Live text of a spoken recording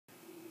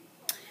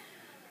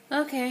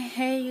Okay,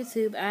 hey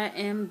YouTube, I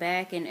am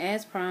back, and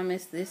as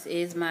promised, this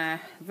is my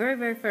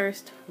very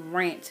first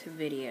rant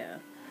video.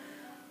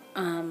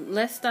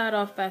 Let's start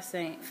off by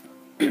saying,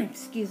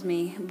 excuse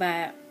me,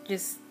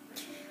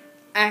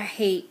 I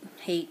hate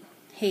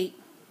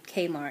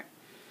Kmart.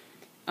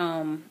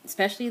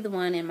 Especially the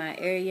one in my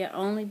area,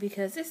 only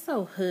because it's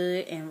so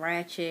hood and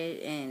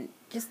ratchet and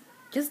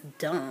just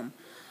dumb.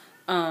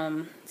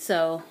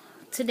 So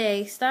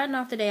today, starting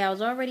off today, I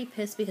was already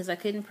pissed because I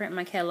couldn't print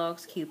my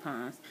Kellogg's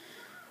coupons.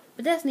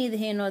 But that's neither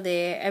here nor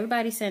there.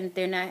 Everybody's saying that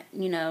they're not,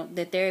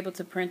 that they're able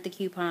to print the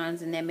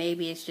coupons and that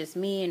maybe it's just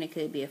me and it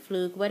could be a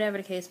fluke, whatever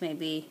the case may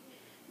be.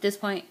 At this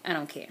point, I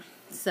don't care.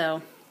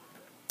 So,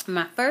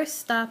 my first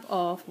stop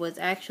off was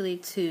actually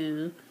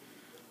to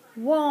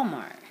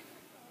Walmart.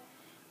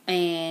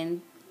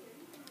 And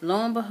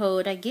lo and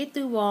behold, I get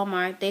through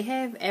Walmart. They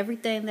have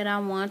everything that I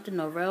want, the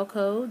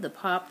Norelco, the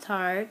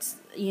Pop-Tarts,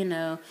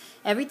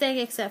 everything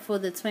except for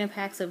the twin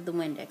packs of the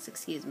Windex,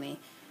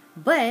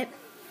 But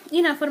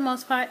for the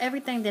most part,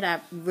 everything that I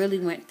really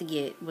went to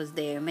get was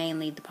there.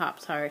 Mainly the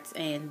Pop-Tarts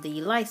and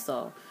the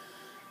Lysol.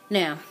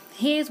 Now,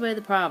 here's where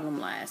the problem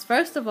lies.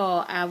 First of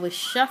all, I was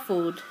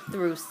shuffled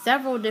through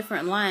several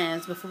different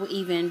lines before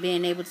even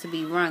being able to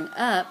be rung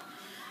up,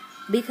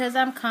 because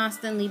I'm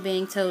constantly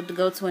being told to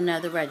go to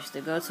another register,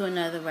 go to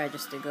another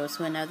register, go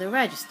to another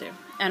register.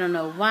 I don't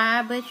know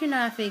why, but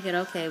I figured,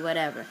 okay,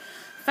 whatever.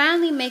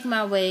 Finally make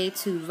my way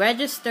to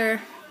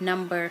register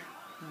number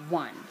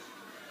 1.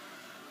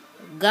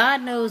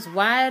 God knows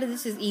why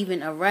this is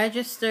even a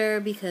register,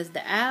 because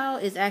the aisle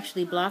is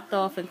actually blocked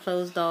off and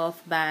closed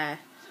off by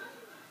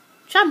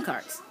shopping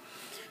carts.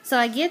 So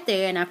I get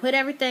there and I put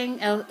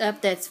everything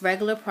up that's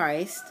regular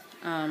priced,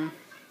 and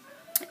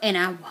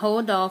I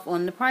hold off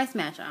on the price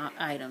match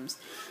items.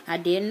 I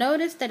did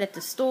notice that at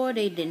the store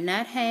they did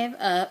not have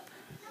up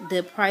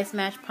the price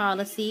match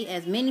policy,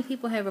 as many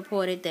people have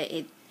reported that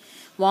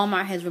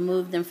Walmart has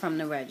removed them from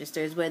the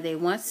registers. Where they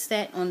once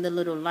sat on the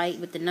little light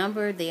with the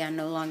number, they are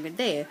no longer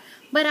there.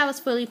 But I was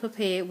fully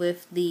prepared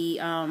with the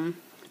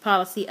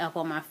policy up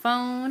on my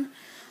phone.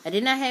 I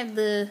did not have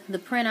the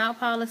printout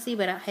policy,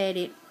 but I had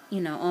it,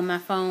 on my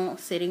phone,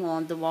 sitting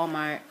on the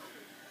Walmart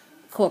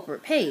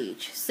corporate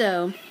page.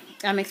 So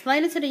I'm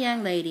explaining to the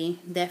young lady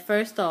that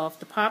first off,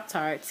 the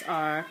Pop-Tarts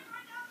are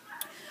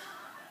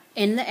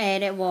in the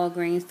ad at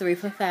Walgreens, 3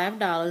 for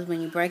 $5. When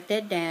you break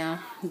that down,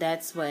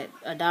 that's what,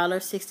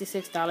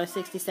 $1.66,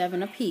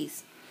 $1.67 a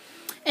piece.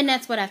 And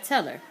that's what I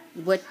tell her.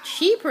 What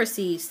she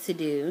proceeds to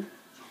do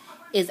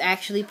is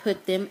actually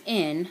put them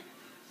in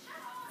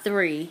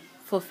 3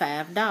 for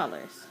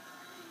 $5.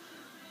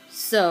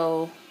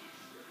 So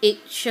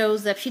it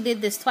shows up. She did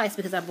this twice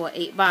because I bought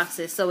 8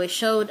 boxes. So it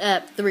showed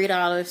up $3,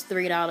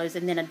 $3,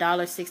 and then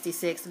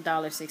 $1.66,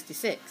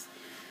 $1.66.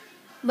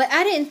 But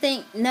I didn't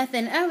think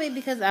nothing of it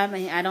because, I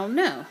don't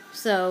know.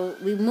 So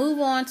we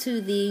move on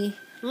to the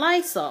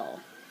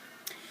Lysol.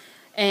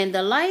 And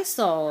the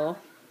Lysol,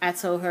 I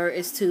told her,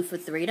 is 2 for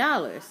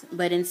 $3.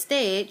 But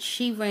instead,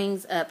 she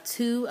rings up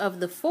 2 of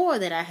the 4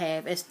 that I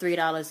have as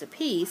 $3 a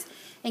piece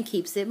and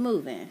keeps it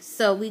moving.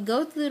 So we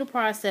go through the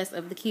process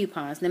of the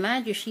coupons. Now,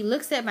 mind you, she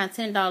looks at my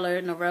 $10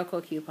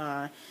 Norelco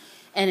coupon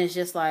and it's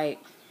just like,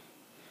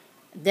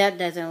 that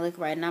doesn't look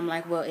right. And I'm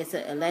like, well, it's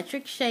an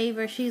electric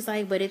shaver. She's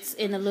like, but it's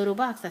in a little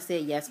box. I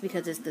said, yes,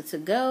 because it's the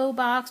to-go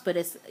box, but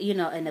it's,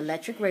 an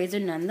electric razor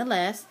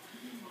nonetheless.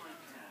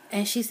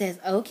 And she says,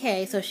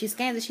 okay. So she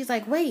scans it. She's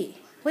like, wait,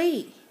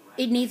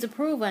 it needs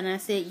approval. And I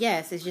said,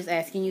 yes, it's just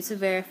asking you to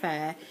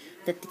verify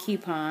that the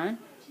coupon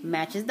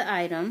matches the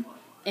item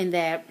and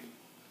that,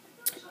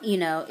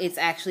 it's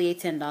actually a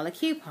 $10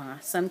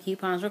 coupon. Some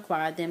coupons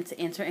require them to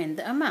enter in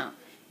the amount.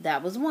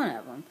 That was one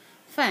of them.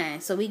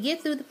 Fine. So we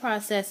get through the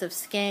process of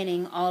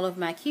scanning all of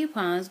my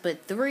coupons,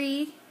 but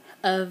 3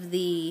 of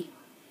the,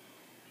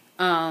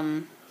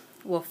 3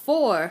 or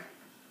 4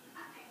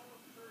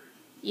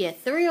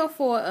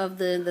 of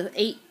the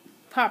 8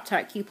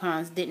 Pop-Tart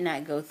coupons did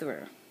not go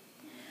through.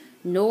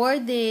 Nor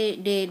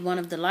did one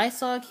of the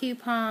Lysol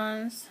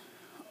coupons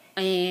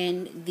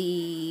and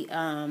the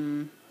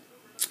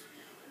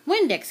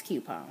Windex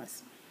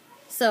coupons.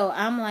 So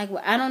I'm like,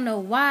 well, I don't know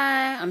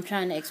why. I'm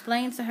trying to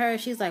explain to her.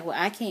 She's like, well,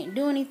 I can't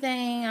do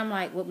anything. I'm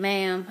like, well,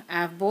 ma'am,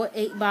 I've bought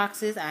 8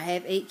 boxes. I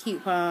have 8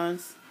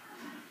 coupons.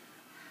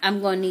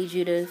 I'm going to need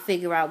you to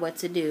figure out what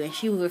to do. And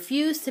she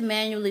refused to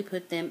manually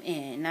put them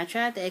in. And I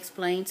tried to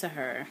explain to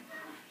her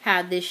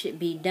how this should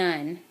be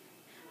done.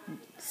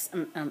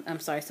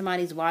 I'm sorry,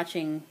 somebody's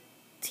watching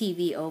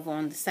TV over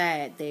on the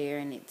side there,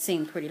 and it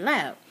seemed pretty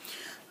loud.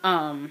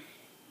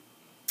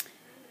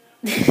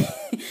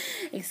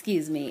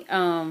 Excuse me.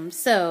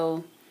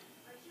 So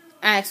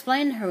I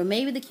explained to her,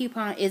 maybe the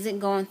coupon isn't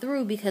going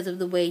through because of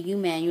the way you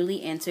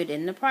manually entered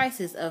in the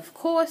prices. Of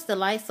course, the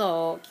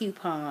Lysol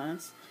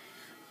coupons,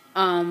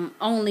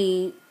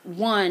 only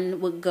 1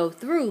 would go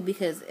through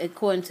because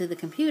according to the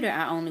computer,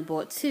 I only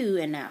bought 2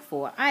 and not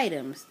 4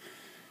 items.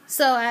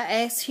 So I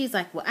asked, she's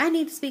like, well, I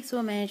need to speak to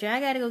a manager. I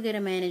got to go get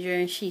a manager.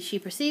 And she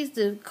proceeds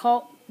to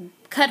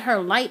cut her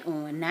light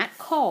on, not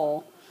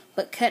call,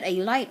 but cut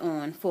a light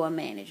on for a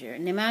manager.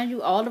 And mind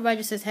you, all the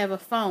registers have a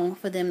phone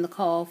for them to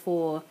call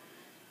for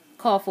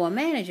a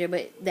manager,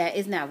 but that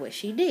is not what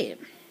she did.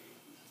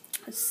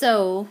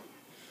 So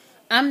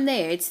I'm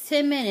there. It's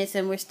 10 minutes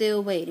and we're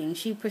still waiting.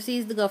 She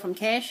proceeds to go from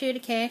cashier to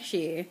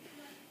cashier.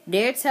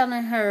 They're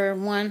telling her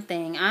one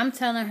thing. I'm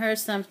telling her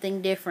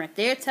something different.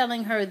 They're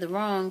telling her the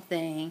wrong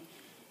thing,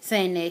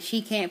 saying that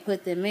she can't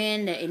put them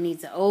in, that it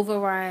needs an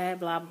override,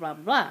 blah, blah,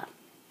 blah.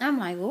 I'm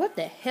like, well, what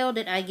the hell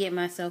did I get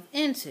myself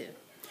into?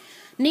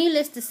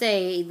 Needless to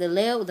say,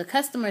 the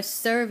customer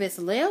service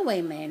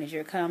layaway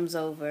manager comes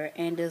over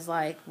and is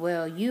like,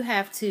 well, you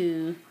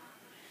can't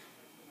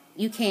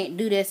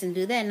do this and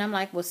do that. And I'm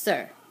like, well,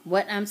 sir,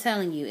 what I'm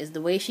telling you is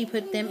the way she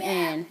put them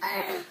in.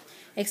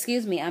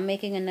 Excuse me, I'm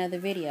making another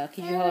video.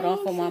 Could you hold on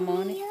for one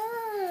moment?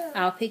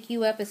 I'll pick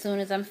you up as soon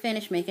as I'm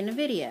finished making the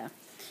video.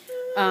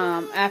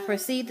 I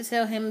proceed to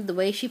tell him the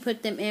way she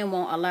put them in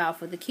won't allow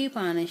for the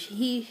coupon. And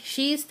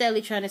she's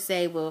steadily trying to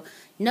say, well,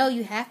 no,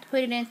 you have to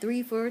put it in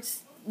 3 for,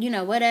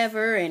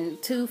 whatever,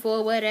 and 2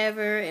 for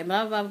whatever, and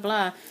blah, blah,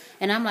 blah.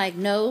 And I'm like,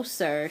 no,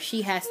 sir.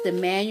 She has to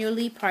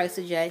manually price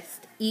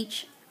adjust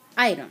each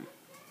item.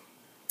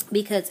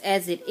 Because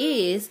as it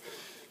is,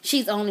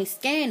 she's only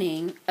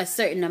scanning a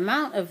certain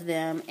amount of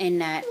them and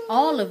not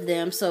all of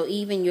them. So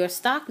even your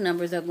stock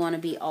numbers are going to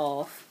be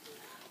off.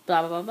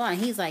 Blah, blah, blah, blah. And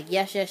he's like,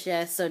 yes, yes,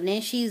 yes. So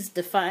then she's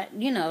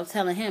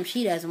telling him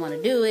she doesn't want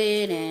to do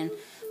it and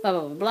blah,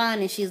 blah, blah, blah.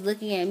 And then she's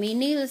looking at me.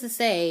 Needless to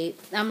say,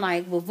 I'm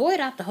like, well, void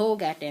out the whole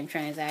goddamn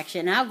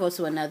transaction. I'll go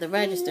to another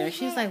register. And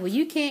she's like, well,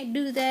 you can't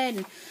do that.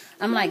 And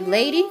I'm like,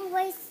 lady,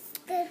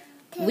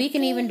 we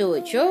can even do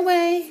it your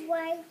way,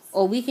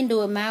 or we can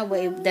do it my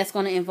way. That's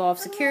going to involve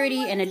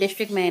security and a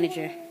district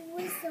manager.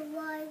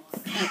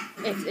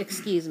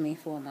 Excuse me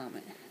for a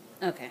moment.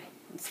 Okay,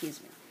 excuse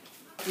me.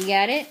 You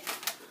got it?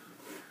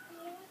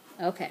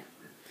 Okay.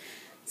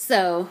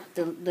 So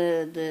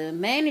the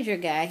manager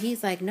guy,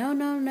 he's like, no,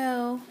 no,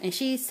 no. And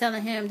she's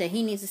telling him that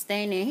he needs to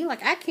stay in there. He's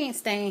like, I can't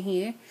stay in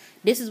here.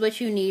 This is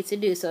what you need to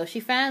do. So she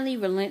finally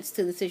relents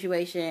to the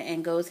situation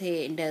and goes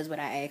ahead and does what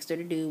I asked her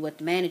to do, what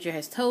the manager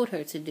has told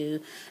her to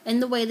do, in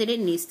the way that it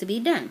needs to be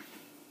done.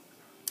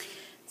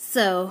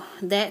 So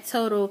that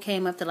total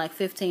came up to like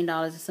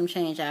 $15 and some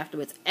change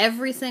afterwards.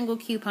 Every single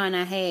coupon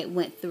I had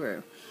went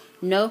through.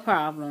 No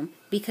problem,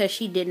 because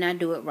she did not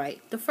do it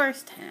right the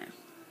first time.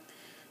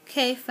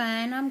 Okay,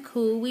 fine, I'm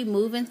cool. We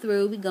moving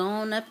through. We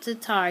going up to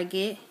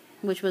Target,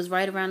 which was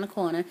right around the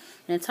corner.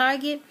 And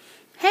Target,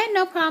 had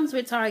no problems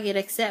with Target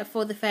except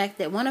for the fact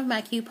that one of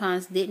my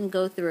coupons didn't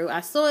go through.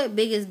 I saw it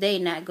big as day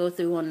not go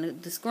through on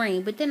the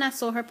screen, but then I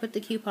saw her put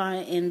the coupon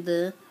in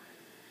the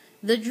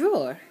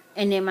drawer.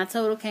 And then my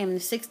total came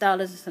to $6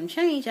 and some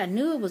change. I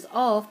knew it was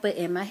off, but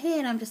in my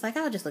head, I'm just like,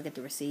 I'll just look at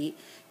the receipt.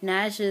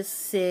 Naja's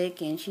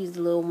sick, and she's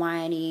a little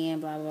whiny,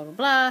 and blah, blah, blah,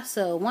 blah.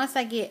 So once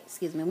I get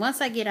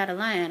out of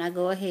line, I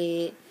go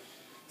ahead,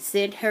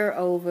 send her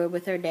over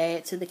with her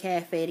dad to the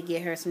cafe to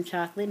get her some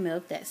chocolate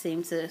milk. That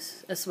seemed to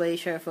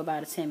assuage her for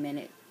about a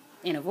 10-minute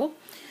interval.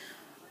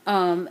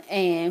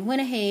 And went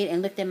ahead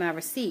and looked at my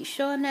receipt.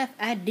 Sure enough,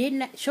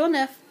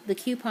 the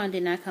coupon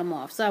did not come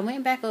off. So I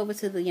went back over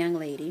to the young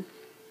lady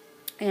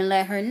and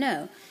let her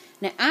know.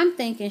 Now, I'm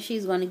thinking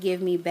she's going to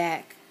give me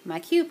back my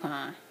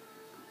coupon.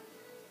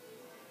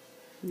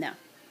 No.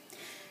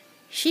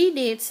 She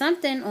did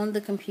something on the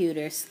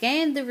computer,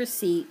 scanned the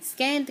receipt,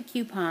 scanned the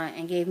coupon,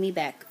 and gave me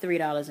back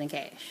 $3 in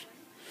cash.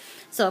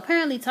 So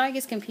apparently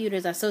Target's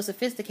computers are so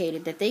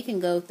sophisticated that they can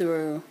go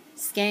through,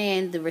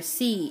 scan the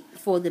receipt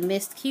for the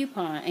missed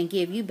coupon, and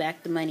give you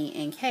back the money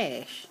in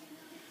cash.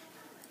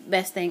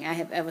 Best thing I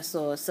have ever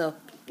saw. So,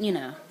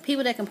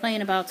 people that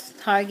complain about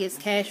Target's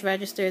cash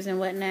registers and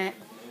whatnot,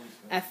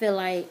 I feel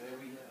like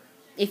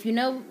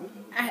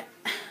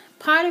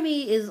part of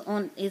me is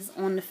on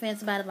the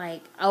fence about it.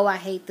 Like, oh, I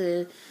hate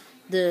the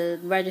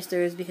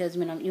registers because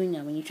when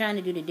you're trying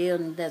to do the deal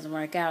and it doesn't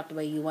work out the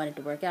way you want it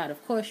to work out.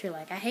 Of course, you're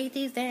like, I hate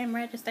these damn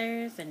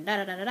registers and da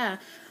da da da da.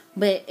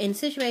 But in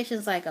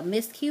situations like a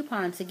missed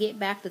coupon, to get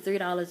back the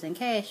 $3 in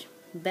cash,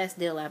 best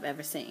deal I've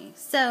ever seen.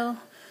 So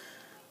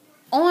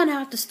on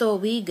out the store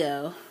we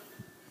go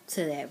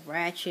to that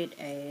ratchet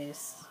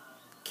ass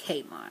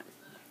Kmart.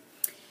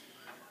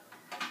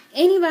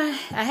 Anybody,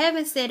 I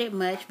haven't said it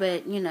much,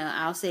 but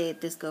I'll say it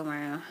this go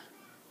round.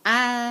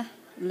 I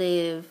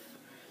live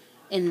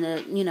in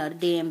the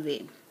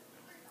DMV.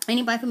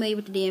 Anybody familiar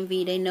with the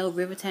DMV? They know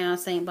Rivertown,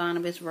 St.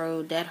 Barnabas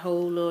Road, that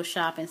whole little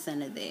shopping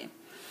center there.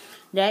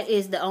 That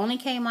is the only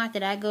Kmart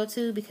that I go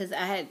to because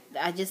I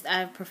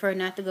prefer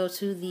not to go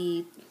to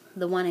the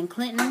one in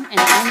Clinton, and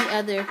the only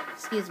other,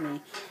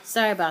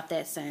 sorry about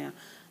that sound.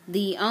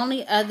 The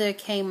only other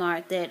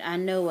Kmart that I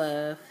know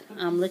of,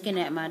 I'm looking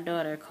at my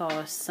daughter,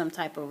 caused some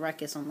type of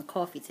ruckus on the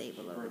coffee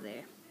table over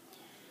there.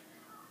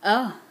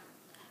 Oh,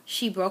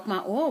 she broke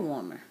my oil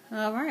warmer.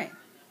 All right.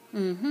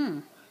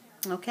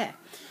 Okay.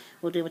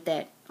 We'll deal with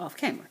that off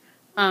camera.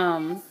 I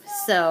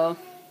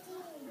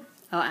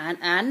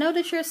know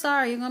that you're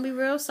sorry. You're going to be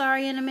real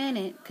sorry in a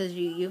minute because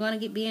you're going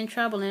to be in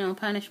trouble and on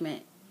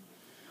punishment.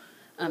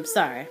 I'm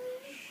sorry.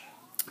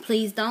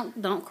 Please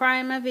don't cry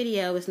in my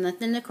video. It's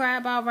nothing to cry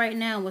about right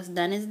now. What's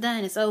done is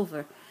done. It's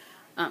over.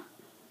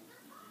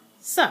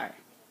 Sorry.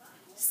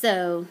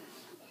 So,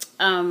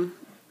 Kmart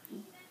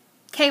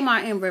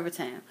in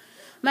Rivertown.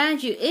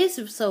 Mind you,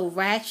 it's so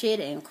ratchet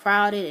and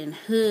crowded and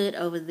hood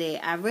over there.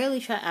 I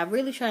really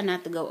try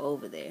not to go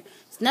over there.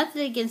 It's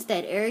nothing against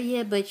that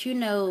area, but you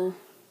know,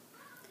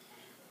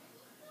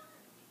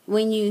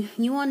 when you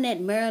on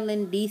that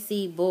Maryland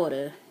DC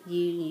border,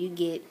 you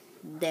get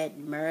that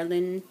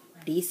Maryland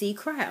DC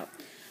crowd.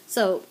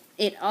 So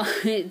it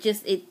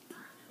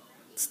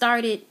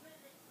started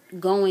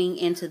going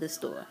into the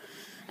store.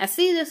 I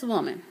see this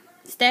woman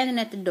standing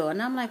at the door,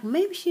 and I'm like,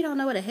 maybe she don't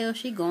know where the hell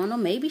she going, or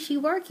maybe she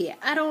work here.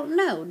 I don't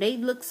know. They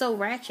look so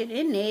ratchet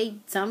in there.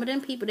 Some of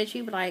them people that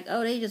you be like,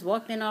 oh, they just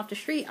walked in off the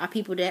street, are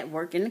people that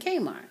work in the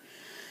Kmart.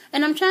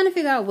 And I'm trying to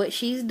figure out what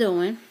she's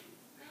doing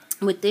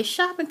with this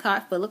shopping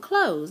cart full of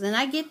clothes. And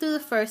I get through the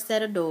first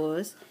set of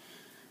doors,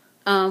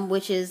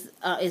 which is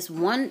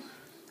one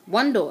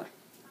door.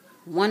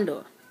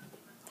 And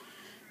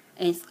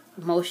it's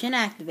motion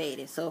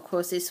activated. So, of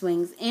course, it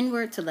swings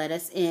inward to let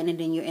us in, and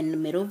then you're in the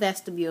middle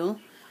vestibule.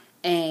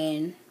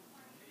 And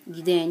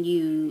then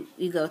you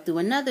go through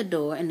another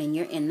door, and then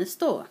you're in the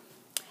store.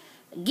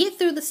 Get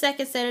through the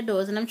second set of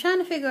doors, and I'm trying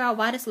to figure out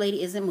why this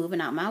lady isn't moving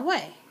out my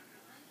way.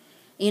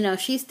 You know,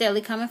 she's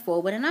steadily coming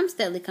forward, and I'm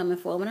steadily coming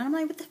forward, and I'm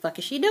like, what the fuck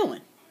is she doing?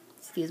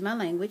 Excuse my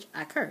language,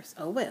 I curse.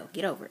 Oh well,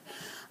 get over it.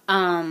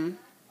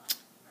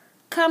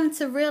 Come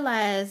to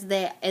realize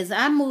that as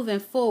I'm moving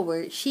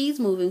forward, she's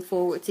moving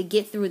forward to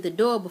get through the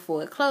door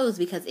before it closes,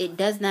 because it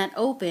does not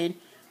open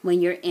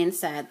when you're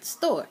inside the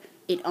store.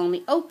 It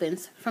only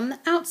opens from the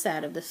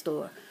outside of the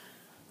store.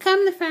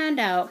 Come to find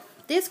out,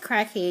 this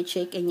crackhead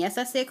chick, and yes,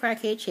 I said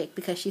crackhead chick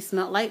because she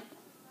smelled like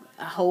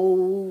a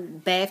whole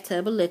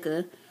bathtub of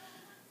liquor,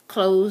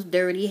 clothes,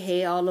 dirty,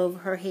 hair all over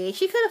her head.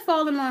 She could have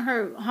fallen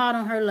hard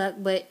on her luck,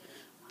 but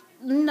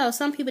you know,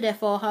 some people that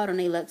fall hard on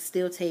their luck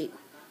still take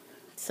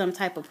some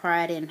type of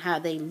pride in how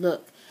they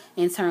look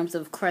in terms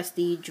of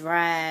crusty,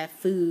 dry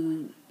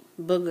food,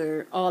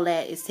 booger, all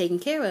that is taken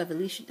care of. At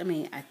least, I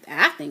mean,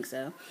 I think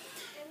so.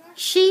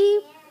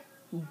 She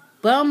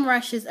bum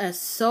rushes us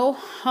so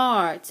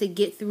hard to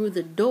get through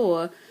the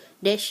door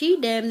that she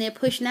damn near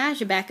pushed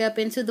Naja back up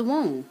into the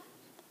womb.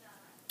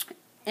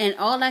 And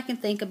all I can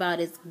think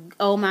about is,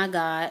 oh my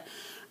God,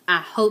 I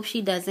hope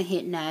she doesn't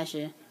hit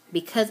Naja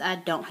because I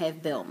don't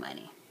have bail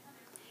money.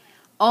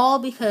 All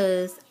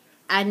because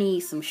I need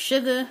some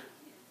sugar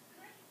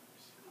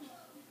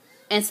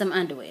and some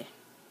underwear.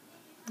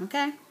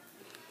 Okay?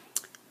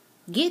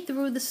 Get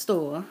through the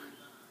store.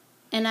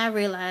 And I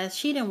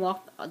realized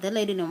that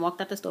lady didn't walk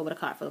out the store with a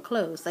cart full of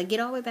clothes. So I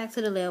get all the way back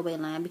to the layaway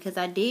line because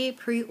I did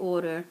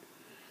pre-order,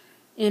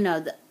 you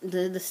know,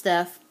 the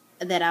stuff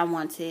that I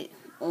wanted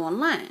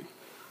online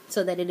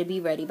so that it'll be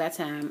ready by the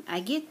time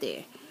I get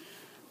there.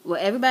 Well,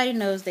 everybody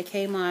knows that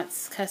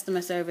Kmart's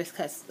customer service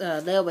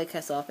layaway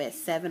cuts off at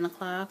 7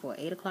 o'clock or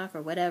 8 o'clock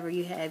or whatever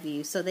you have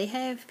used. So they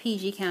have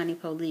PG County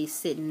Police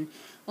sitting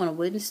on a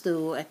wooden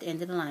stool at the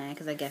end of the line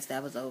because I guess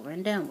that was over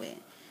and done with.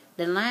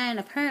 The line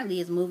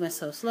apparently is moving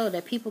so slow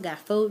that people got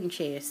folding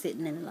chairs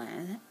sitting in the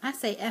line. I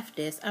say, F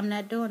this. I'm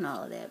not doing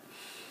all of that.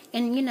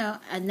 And, you know,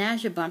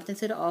 Naja bumped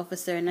into the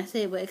officer, and I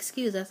said, well,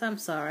 excuse us, I'm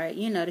sorry,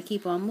 you know, to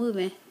keep on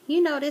moving.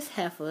 You know, this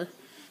heifer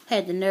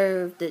had the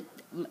nerve to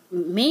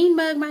mean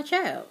mug my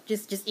child.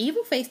 Just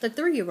evil face the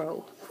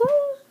 3-year-old. Whoo!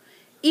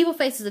 Evil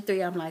faces the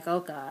 3. I'm like,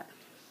 oh, God.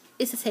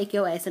 It's a take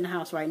your ass in the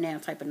house right now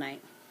type of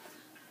night.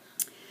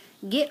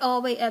 Get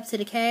all the way up to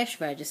the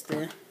cash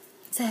register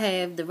to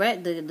have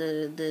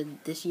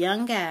this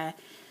young guy,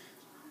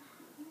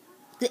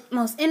 the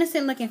most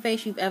innocent looking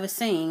face you've ever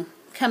seen,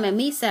 come at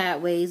me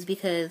sideways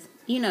because,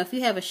 you know, if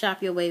you have a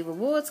Shop Your Way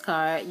rewards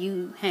card,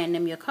 you hand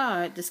them your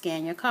card to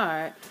scan your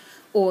card,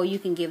 or you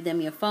can give them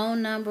your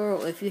phone number,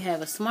 or if you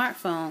have a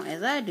smartphone,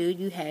 as I do,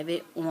 you have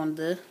it on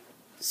the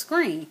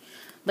screen.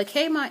 But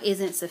Kmart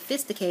isn't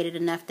sophisticated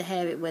enough to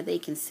have it where they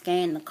can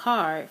scan the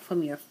card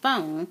from your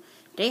phone.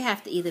 They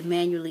have to either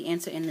manually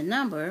enter in the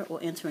number or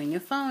enter in your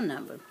phone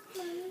number.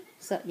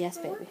 So, yes,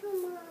 baby.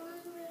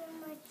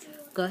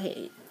 Go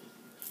ahead.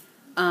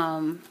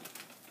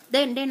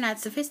 They're not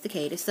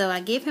sophisticated. So I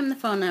give him the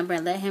phone number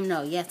and let him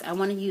know, yes, I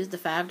want to use the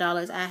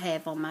 $5 I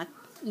have on my,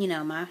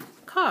 my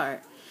card.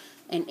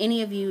 And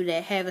any of you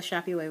that have a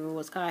Shop Your Way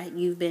rewards card,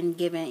 you've been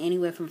given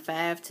anywhere from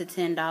 $5 to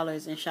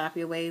 $10 in Shop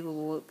Your Way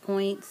reward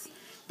points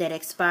that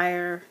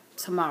expire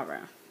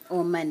tomorrow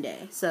or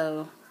Monday.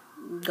 So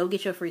go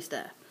get your free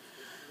stuff.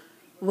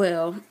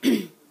 Well,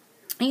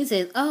 he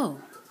says,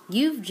 oh,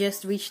 you've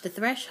just reached the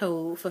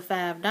threshold for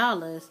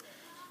 $5.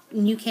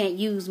 You can't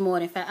use more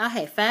than $5. I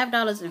had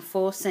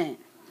 $5.04.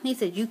 He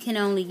said, you can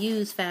only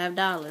use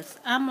 $5.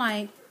 I'm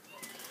like,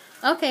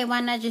 okay,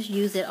 why not just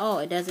use it all?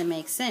 It doesn't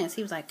make sense.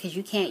 He was like, because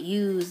you can't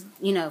use,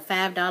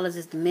 $5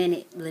 is the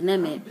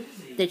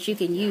limit that you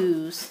can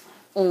use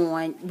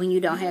on when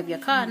you don't have your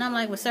card. And I'm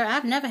like, well, sir,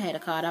 I've never had a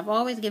card. I've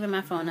always given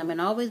my phone number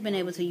and always been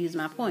able to use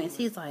my points.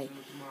 He's like,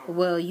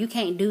 well, you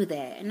can't do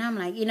that. And I'm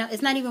like,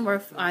 it's not even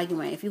worth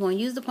arguing. If you're going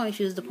to use the points,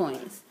 use the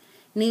points.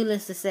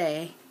 Needless to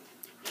say,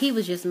 he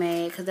was just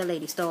mad because the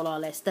lady stole all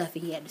that stuff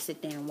and he had to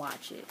sit there and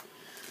watch it.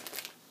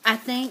 I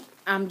think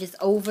I'm just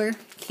over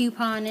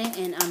couponing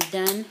and I'm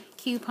done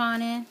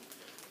couponing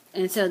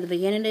until the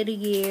beginning of the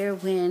year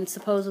when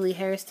supposedly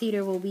Harris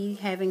Teeter will be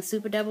having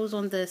Super Doubles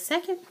on the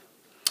 2nd.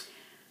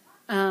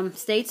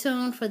 Stay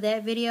tuned for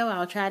that video.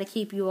 I'll try to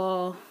keep you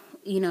all,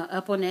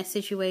 up on that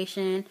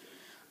situation.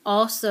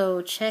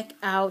 Also, check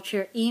out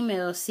your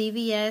email.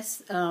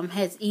 CVS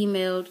has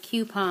emailed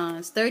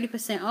coupons,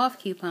 30% off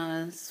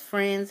coupons,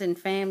 friends and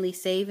family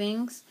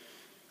savings.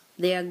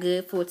 They are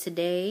good for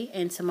today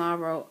and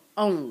tomorrow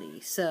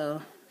only.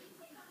 So,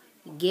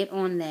 get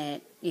on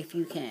that if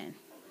you can.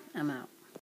 I'm out.